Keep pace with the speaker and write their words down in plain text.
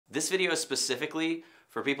This video is specifically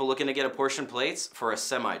for people looking to get apportioned plates for a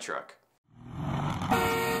semi-truck.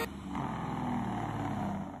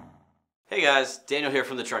 Hey guys, Daniel here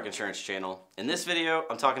from the Truck Insurance Channel. In this video,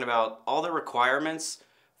 I'm talking about all the requirements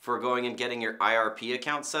for going and getting your IRP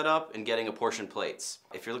account set up and getting apportioned plates.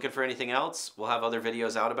 If you're looking for anything else, we'll have other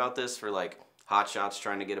videos out about this for like hot shots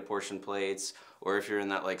trying to get apportioned plates, or if you're in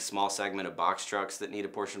that like small segment of box trucks that need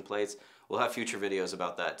apportioned plates, we'll have future videos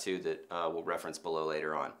about that too that we'll reference below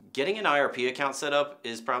later on. Getting an IRP account set up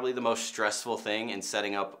is probably the most stressful thing in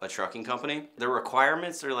setting up a trucking company. The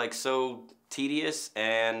requirements are like so tedious,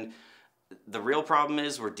 and the real problem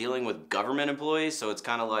is we're dealing with government employees, so it's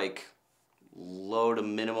kind of like low to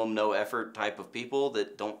minimum, no effort type of people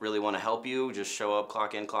that don't really want to help you, just show up,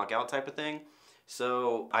 clock in, clock out type of thing.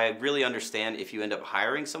 So I really understand if you end up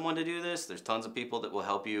hiring someone to do this. There's tons of people that will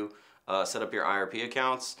help you set up your IRP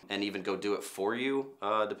accounts and even go do it for you,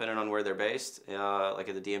 depending on where they're based, like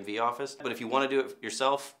at the DMV office. But if you want to do it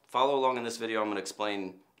yourself, follow along in this video. I'm going to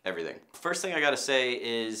explain everything. First thing I got to say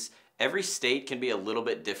is every state can be a little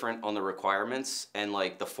bit different on the requirements and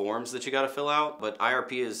like the forms that you got to fill out, but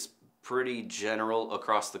IRP is pretty general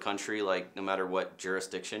across the country, like no matter what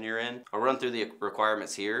jurisdiction you're in. I'll run through the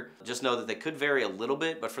requirements here. Just know that they could vary a little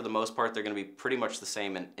bit, but for the most part, they're gonna be pretty much the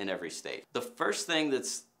same in every state. The first thing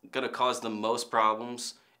that's gonna cause the most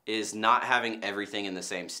problems is not having everything in the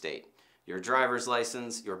same state. Your driver's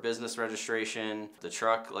license, your business registration, the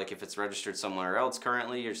truck, like if it's registered somewhere else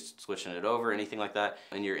currently, you're switching it over, anything like that,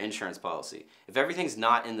 and your insurance policy. If everything's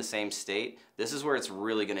not in the same state, this is where it's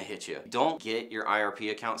really gonna hit you. Don't get your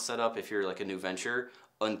IRP account set up if you're like a new venture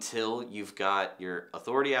until you've got your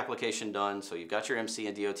authority application done, so you've got your MC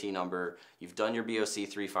and DOT number, you've done your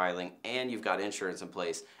BOC3 filing, and you've got insurance in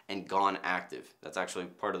place and gone active. That's actually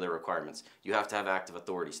part of the requirements. You have to have active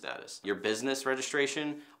authority status. Your business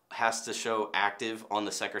registration has to show active on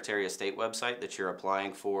the Secretary of State website that you're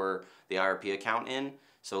applying for the IRP account in.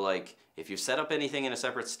 So like if you set up anything in a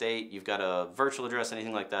separate state, you've got a virtual address,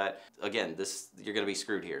 anything like that, again, you're gonna be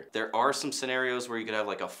screwed here. There are some scenarios where you could have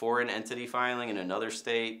like a foreign entity filing in another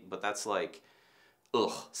state, but that's like,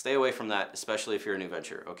 ugh, stay away from that, especially if you're a new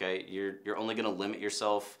venture, okay? You're only gonna limit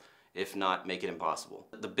yourself, if not make it impossible.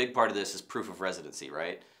 The big part of this is proof of residency,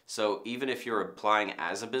 right? So even if you're applying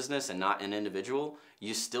as a business and not an individual,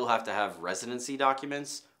 you still have to have residency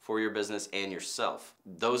documents for your business and yourself.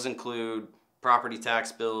 Those include property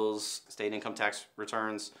tax bills, state income tax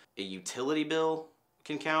returns. A utility bill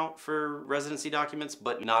can count for residency documents,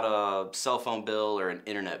 but not a cell phone bill or an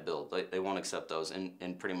internet bill. They won't accept those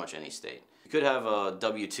in pretty much any state. You could have a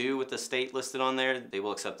W-2 with the state listed on there. They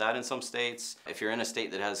will accept that in some states. If you're in a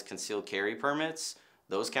state that has concealed carry permits,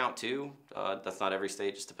 those count too. That's not every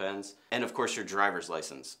state, just depends. And of course your driver's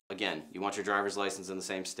license. Again, you want your driver's license in the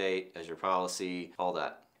same state as your policy, all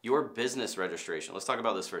that. Your business registration, let's talk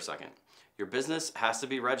about this for a second. Your business has to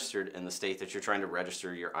be registered in the state that you're trying to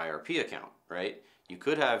register your IRP account, right? You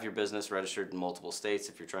could have your business registered in multiple states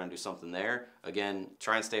if you're trying to do something there. Again,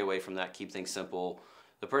 try and stay away from that, keep things simple.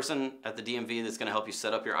 The person at the DMV that's gonna help you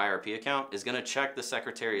set up your IRP account is gonna check the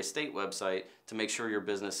Secretary of State website to make sure your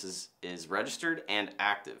business is registered and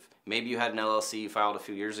active. Maybe you had an LLC filed a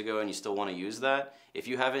few years ago and you still wanna use that. If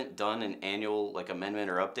you haven't done an annual like amendment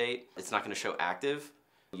or update, it's not gonna show active.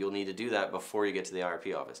 You'll need to do that before you get to the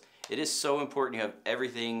IRP office. It is so important you have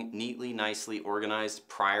everything neatly, nicely organized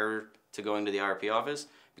prior to going to the IRP office,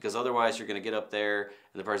 because otherwise you're gonna get up there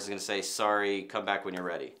and the person's gonna say, sorry, come back when you're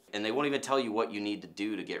ready. And they won't even tell you what you need to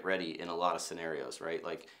do to get ready in a lot of scenarios, right?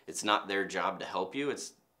 Like it's not their job to help you,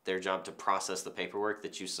 it's their job to process the paperwork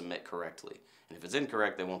that you submit correctly. And if it's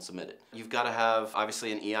incorrect, they won't submit it. You've gotta have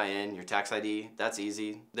obviously an EIN, your tax ID, that's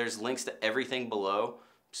easy. There's links to everything below.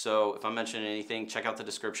 So if I'm mentioning anything, check out the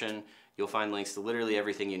description. You'll find links to literally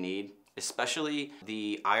everything you need, especially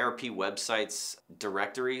the IRP website's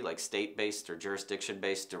directory, like state-based or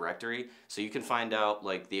jurisdiction-based directory. So you can find out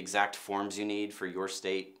like the exact forms you need for your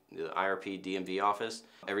state, the IRP DMV office.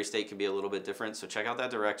 Every state can be a little bit different. So check out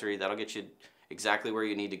that directory. That'll get you exactly where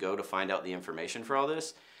you need to go to find out the information for all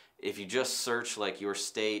this. If you just search like your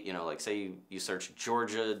state, you know, like say you search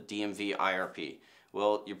Georgia DMV IRP,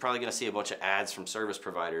 well, you're probably gonna see a bunch of ads from service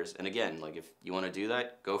providers. And again, like if you wanna do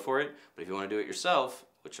that, go for it. But if you wanna do it yourself,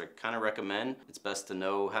 which I kind of recommend, it's best to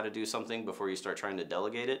know how to do something before you start trying to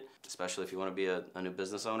delegate it, especially if you wanna be a new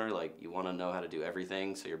business owner. Like you wanna know how to do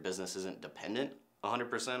everything so your business isn't dependent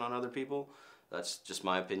 100% on other people. That's just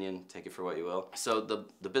my opinion, take it for what you will. So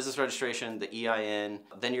the business registration, the EIN,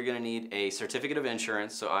 then you're gonna need a certificate of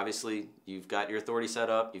insurance. So obviously you've got your authority set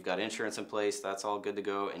up, you've got insurance in place, that's all good to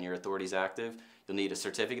go, and your authority's active. You'll need a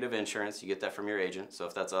certificate of insurance, you get that from your agent. So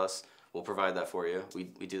if that's us, we'll provide that for you. We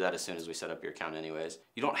do that as soon as we set up your account anyways.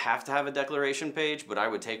 You don't have to have a declaration page, but I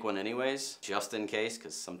would take one anyways, just in case,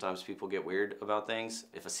 because sometimes people get weird about things.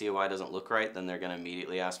 If a COI doesn't look right, then they're gonna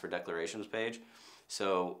immediately ask for declarations page.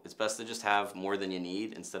 So it's best to just have more than you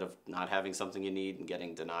need instead of not having something you need and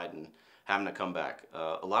getting denied and having to come back.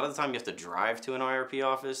 A lot of the time you have to drive to an IRP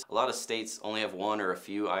office. A lot of states only have one or a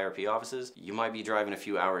few IRP offices. You might be driving a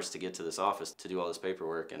few hours to get to this office to do all this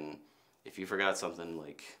paperwork, and if you forgot something,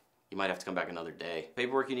 like, you might have to come back another day.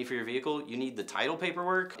 Paperwork you need for your vehicle, you need the title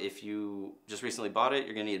paperwork. If you just recently bought it,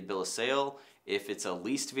 you're gonna need a bill of sale. If it's a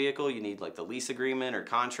leased vehicle, you need like the lease agreement or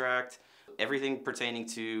contract. Everything pertaining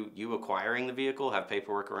to you acquiring the vehicle, have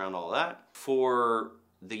paperwork around all that. For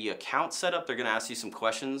the account setup, they're gonna ask you some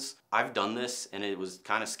questions. I've done this and it was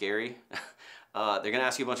kind of scary. They're gonna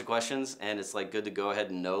ask you a bunch of questions, and it's like good to go ahead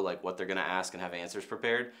and know like what they're gonna ask and have answers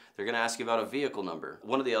prepared. They're gonna ask you about a vehicle number.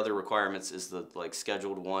 One of the other requirements is the like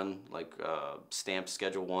scheduled one, like stamped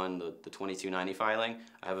schedule 1, the 2290 filing.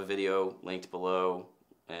 I have a video linked below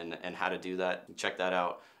and how to do that. Check that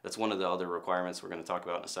out. That's one of the other requirements we're gonna talk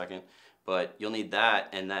about in a second. But you'll need that,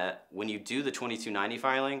 and that when you do the 2290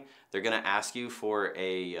 filing, they're gonna ask you for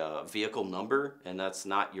a vehicle number, and that's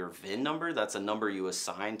not your VIN number, that's a number you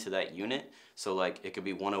assign to that unit. So like it could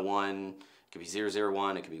be 101, it could be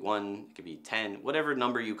 001, it could be 1, it could be 10, whatever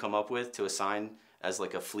number you come up with to assign as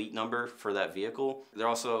like a fleet number for that vehicle. They're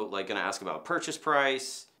also like gonna ask about purchase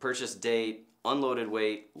price, purchase date, unloaded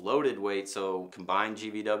weight, loaded weight, so combined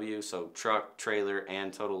GVW, so truck, trailer,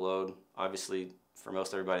 and total load. Obviously, for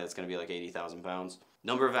most everybody, that's gonna be like 80,000 pounds.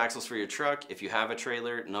 Number of axles for your truck, if you have a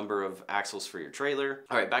trailer, number of axles for your trailer.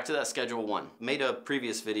 All right, back to that Schedule 1. Made a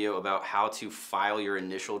previous video about how to file your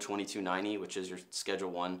initial 2290, which is your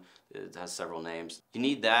Schedule 1. It has several names. You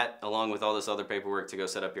need that along with all this other paperwork to go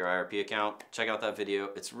set up your IRP account. Check out that video.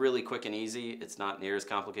 It's really quick and easy. It's not near as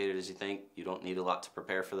complicated as you think. You don't need a lot to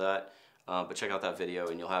prepare for that. But check out that video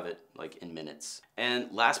and you'll have it like in minutes.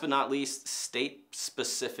 And last but not least,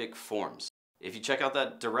 state-specific forms. If you check out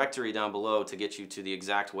that directory down below to get you to the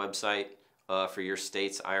exact website for your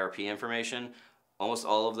state's IRP information, almost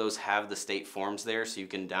all of those have the state forms there, so you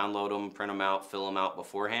can download them, print them out, fill them out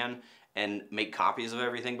beforehand, and make copies of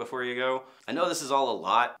everything before you go. I know this is all a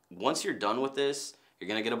lot. Once you're done with this, you're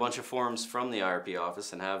gonna get a bunch of forms from the IRP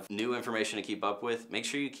office and have new information to keep up with. Make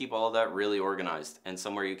sure you keep all of that really organized and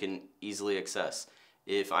somewhere you can easily access.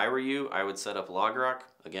 If I were you, I would set up LogRock.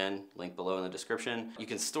 Again, link below in the description. You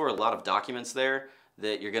can store a lot of documents there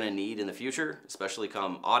that you're gonna need in the future, especially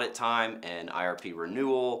come audit time and IRP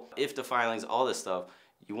renewal, IFTA filings, all this stuff.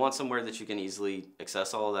 You want somewhere that you can easily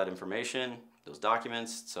access all of that information, those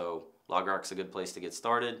documents, so LogRock's a good place to get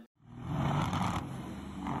started.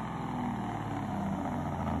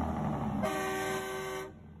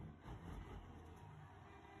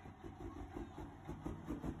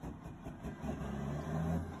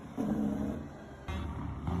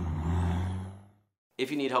 If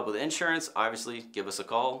you need help with insurance, obviously give us a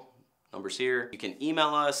call. Number's here. You can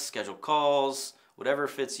email us, schedule calls, whatever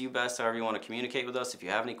fits you best, however you want to communicate with us. If you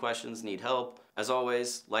have any questions, need help. As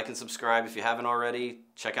always, like and subscribe if you haven't already.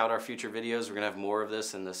 Check out our future videos. We're gonna have more of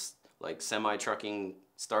this in this like semi-trucking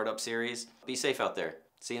startup series. Be safe out there.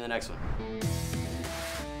 See you in the next one.